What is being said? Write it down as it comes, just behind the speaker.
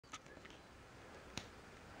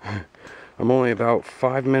I'm only about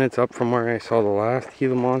 5 minutes up from where I saw the last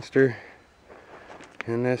Gila Monster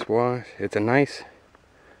in this wash. It's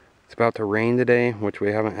it's about to rain today, which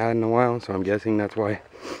we haven't had in a while, so I'm guessing that's why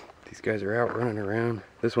these guys are out running around.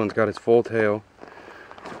 This one's got its full tail.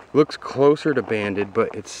 Looks closer to banded,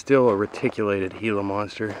 but it's still a reticulated Gila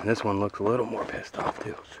Monster. And this one looks a little more pissed off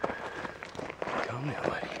too. Come here,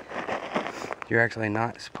 buddy. You're actually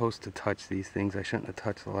not supposed to touch these things. I shouldn't have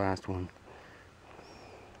touched the last one.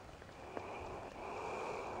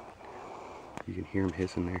 You can hear him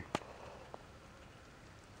hissing there.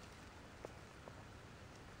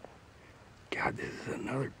 God, this is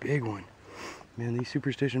another big one. Man, these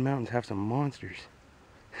Superstition Mountains have some monsters.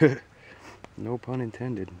 No pun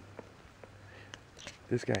intended.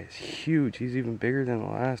 This guy is huge. He's even bigger than the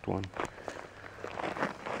last one.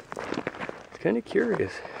 It's kind of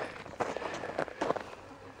curious.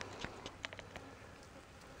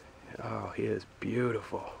 Oh, he is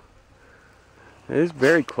beautiful. It is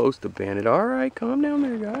very close to banded. Alright, calm down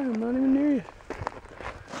there, guy. I'm not even near you.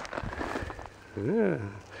 Yeah.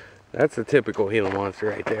 That's a typical Gila Monster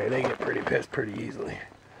right there. They get pretty pissed pretty easily.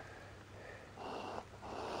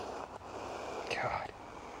 God.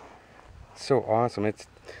 It's so awesome. It's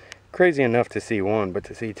crazy enough to see one, but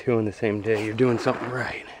to see two in the same day, you're doing something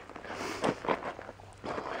right.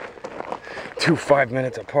 2 5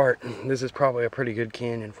 minutes apart. This is probably a pretty good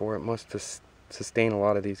canyon for it. Must sustain a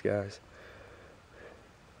lot of these guys.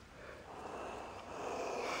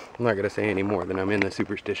 I'm not going to say any more than I'm in the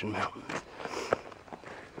Superstition Mountains.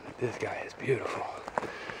 This guy is beautiful.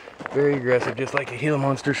 Very aggressive, just like a Gila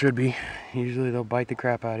Monster should be. Usually they'll bite the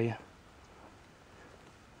crap out of you.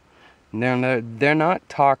 They're not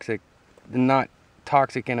toxic. They're not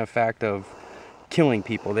toxic in a fact of killing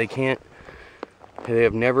people. They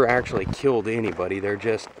have never actually killed anybody. Their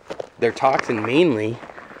toxin mainly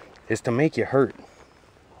is to make you hurt.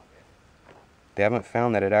 They haven't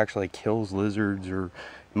found that it actually kills lizards or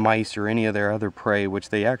mice or any of their other prey, which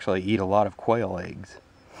they actually eat a lot of quail eggs.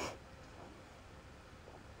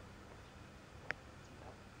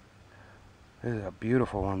 This is a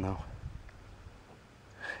beautiful one though.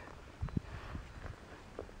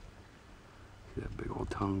 See that big old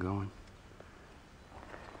tongue going.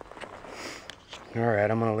 Alright,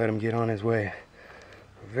 I'm gonna let him get on his way.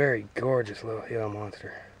 A very gorgeous little Gila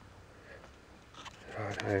Monster.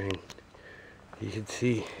 God, I mean, you can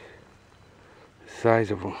see the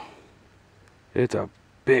size of him. It's a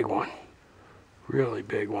big one. Really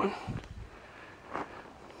big one.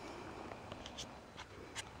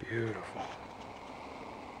 Beautiful.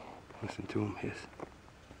 Listen to him hiss.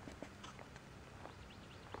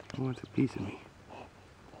 He wants a piece of me.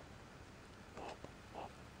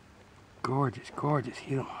 Gorgeous, gorgeous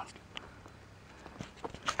Gila Monster.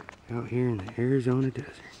 Out here in the Arizona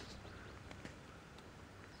desert.